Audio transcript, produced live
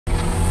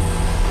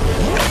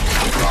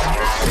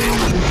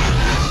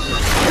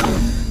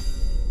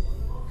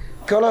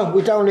Conor,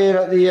 we're down here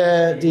at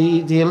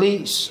the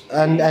elites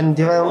and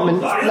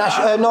development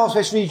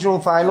Northwest Regional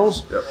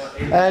Finals,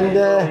 and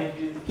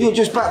you're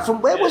just back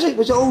from, where was it?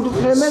 Was it all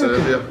in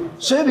America?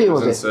 Serbia,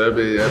 was it? In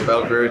Serbia, yeah,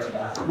 Belgrade.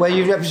 Where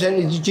you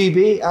represented the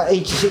GB at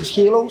 86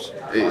 kilos?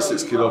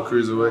 86 kilo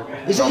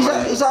cruiserweight. Is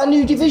that a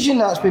new division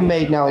that's been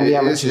made now in the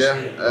amateurs?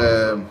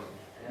 Yeah.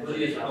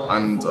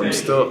 And I'm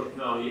still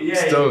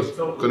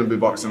going to be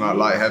boxing at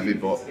light heavy,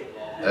 but.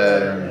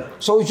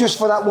 So it was just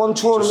for that one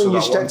tournament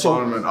you stepped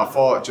up? I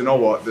thought, do you know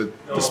what,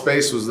 the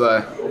space was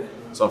there,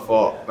 so I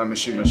thought, let me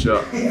shoot my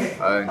shot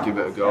and give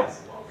it a go.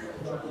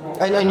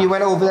 And you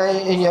went over there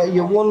and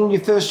you won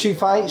your first 2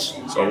 fights?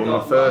 So I won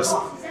my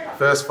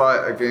first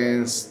fight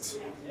against,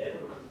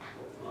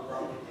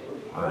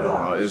 I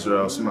don't know,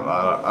 Israel, something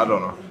like that, I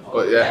don't know.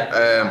 But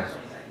yeah,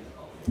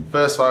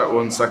 first fight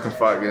won, second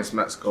fight against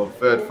Mexico,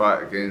 third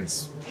fight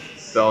against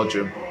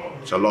Belgium,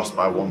 which I lost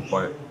by 1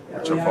 point.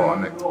 Which I thought I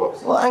nicked,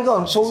 but... Well, hang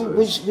on, so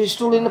we're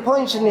still in the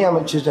points in the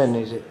amateurs then,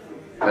 is it?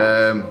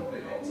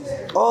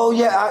 Oh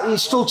yeah,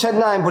 it's still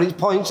 10-9, but it's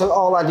points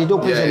all added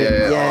up, isn't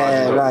it?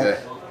 Yeah, right.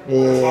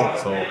 Yeah.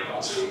 So,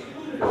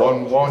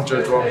 one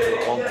judge, 1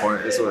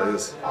 point is what it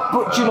is.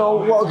 But you know,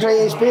 what a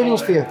great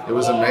experience for you. It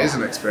was an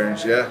amazing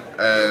experience, yeah.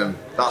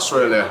 That's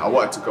really, I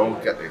wanted to go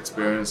and get the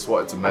experience,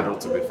 wanted to medal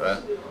to be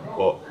fair,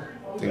 but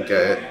didn't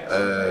get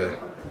it.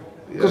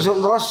 Because the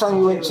last time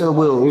you went to the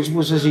Worlds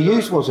was as a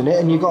youth, wasn't it?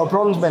 And you got a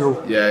bronze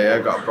medal. Yeah,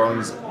 I got a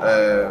bronze.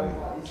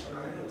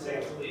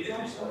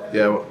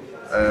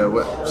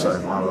 Sorry,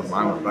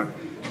 mine went back.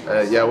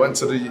 I went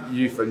to the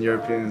youth and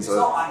Europeans.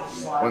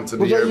 I went to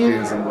the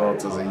Europeans and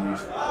Worlds as a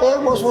youth.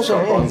 Yeah, it was,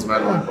 wasn't it? Bronze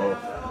medal in both.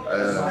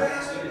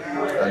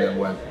 And then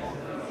went,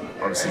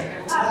 obviously.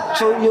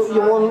 So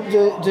you won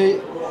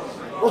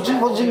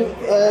was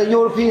it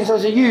Europeans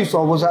as a youth,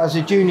 or was that as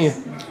a junior?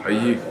 A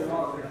youth.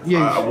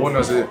 I won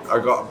I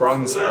got a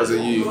bronze as a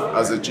youth,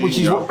 as a junior. Which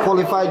is what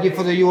qualified you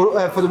for the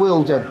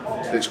World then?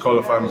 Which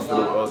qualified me for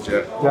the World,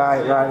 yeah.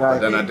 Right. But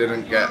then I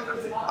didn't get,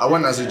 I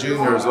went as a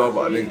junior as well,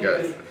 but I didn't get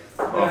it.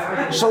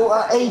 Oh. So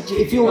at 80,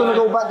 if you're going to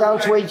go back down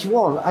to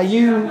 81, are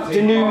you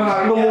the new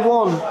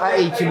 #1 at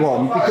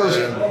 81? Because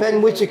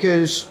Ben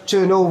Whittaker's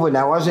turned over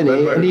now, hasn't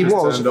he? And he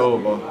was. Turned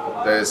over.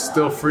 There's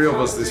still 3 of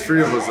us. There's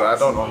 3 of us. I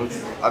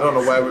don't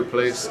know where we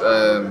place.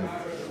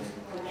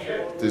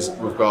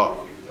 We've got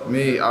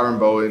me, Aaron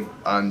Bowen,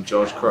 and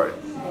George Curry.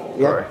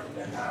 Yeah.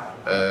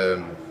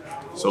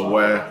 So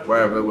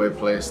wherever we're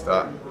placed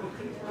at.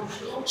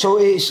 So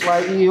it's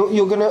like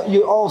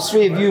all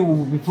 3 of you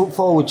will be put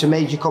forward to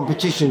major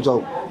competitions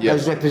though,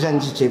 as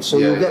representatives. So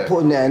you'll get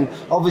put in there, and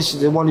obviously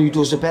the one who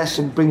does the best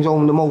and brings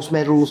home the most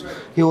medals,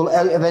 he will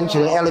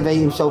eventually elevate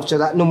himself to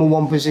that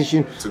 #1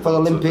 position for the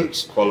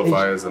Olympics.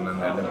 Qualifiers and then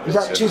the Olympics. Is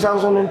that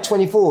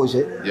 2024, is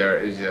it? Yeah,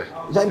 it is,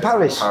 yeah. Is that in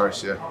Paris?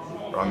 Paris, yeah.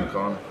 Around the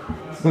corner.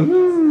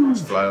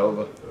 Just fly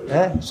over.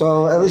 Yeah.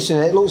 So listen,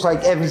 it looks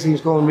like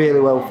everything's going really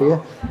well for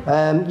you.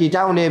 You're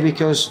down here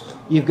because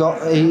you've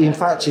got, in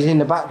fact, he's in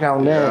the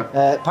background there.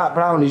 Pat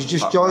Brown, who's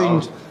just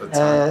joined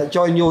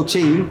your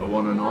team. The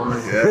one and only,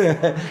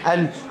 yeah.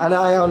 and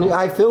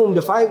I filmed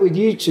a fight with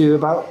you two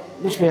about,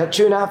 must be like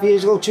 2.5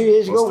 years ago, 2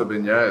 years ago. Must have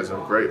been, yeah. It was a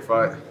great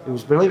fight. It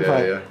was a brilliant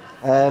fight. Yeah.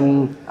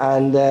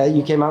 And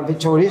you came out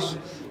victorious.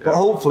 But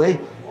hopefully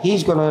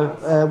he's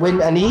gonna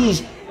win, and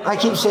I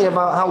keep saying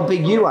about how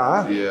big you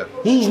are. Yeah.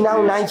 He's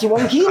now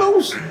 91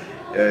 kilos.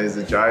 Yeah, he's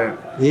a giant.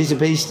 He's a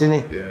beast, isn't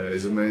he? Yeah,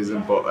 he's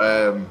amazing. But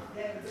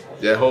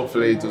yeah,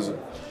 hopefully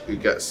he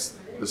comes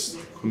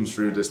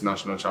through this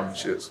national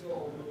championships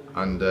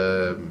and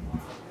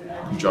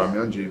can join me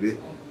on GB.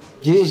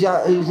 Is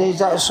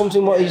that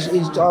something? What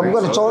I'm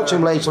going to talk to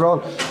him later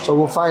on, so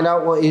we'll find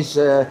out what his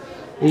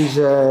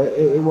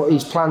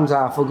plans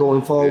are for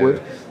going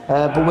forward.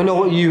 But we know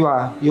what you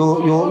are.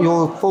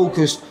 You're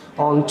focused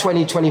on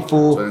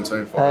 2024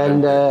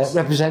 and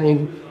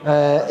representing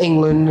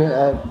England,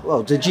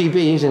 well, the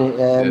GB, isn't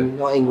it?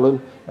 Not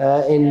England,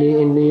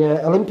 in the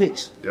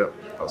Olympics. Yep,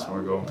 that's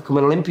my goal. Become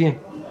an Olympian.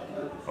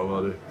 I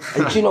will do.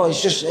 And, you know,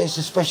 it's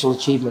a special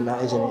achievement,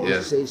 that, isn't it?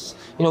 Yeah. It's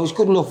you know, it's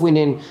good enough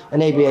winning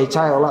an ABA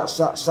title.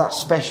 That's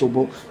special,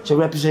 but to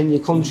represent your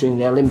country in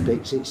the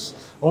Olympics, it's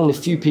only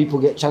few people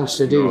get a chance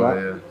to do that.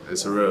 Yeah,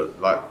 it's a real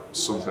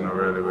something I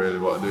really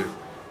want to do.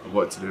 I've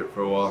wanted to do it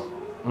for a while.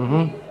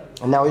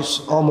 And now it's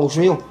almost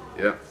real.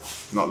 Yeah,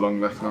 not long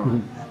left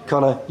now.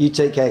 Conor, you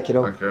take care,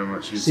 kiddo. Thank you very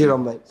much. See you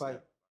on, mate. Bye.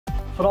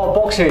 For all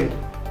boxing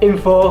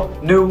info,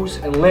 news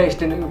and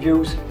latest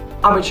interviews,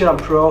 amateur and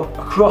pro,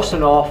 across the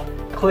north,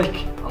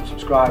 click and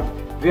subscribe.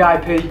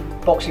 VIP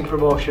Boxing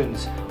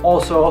Promotions.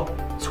 Also,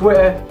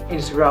 Twitter,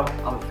 Instagram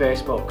and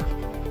Facebook.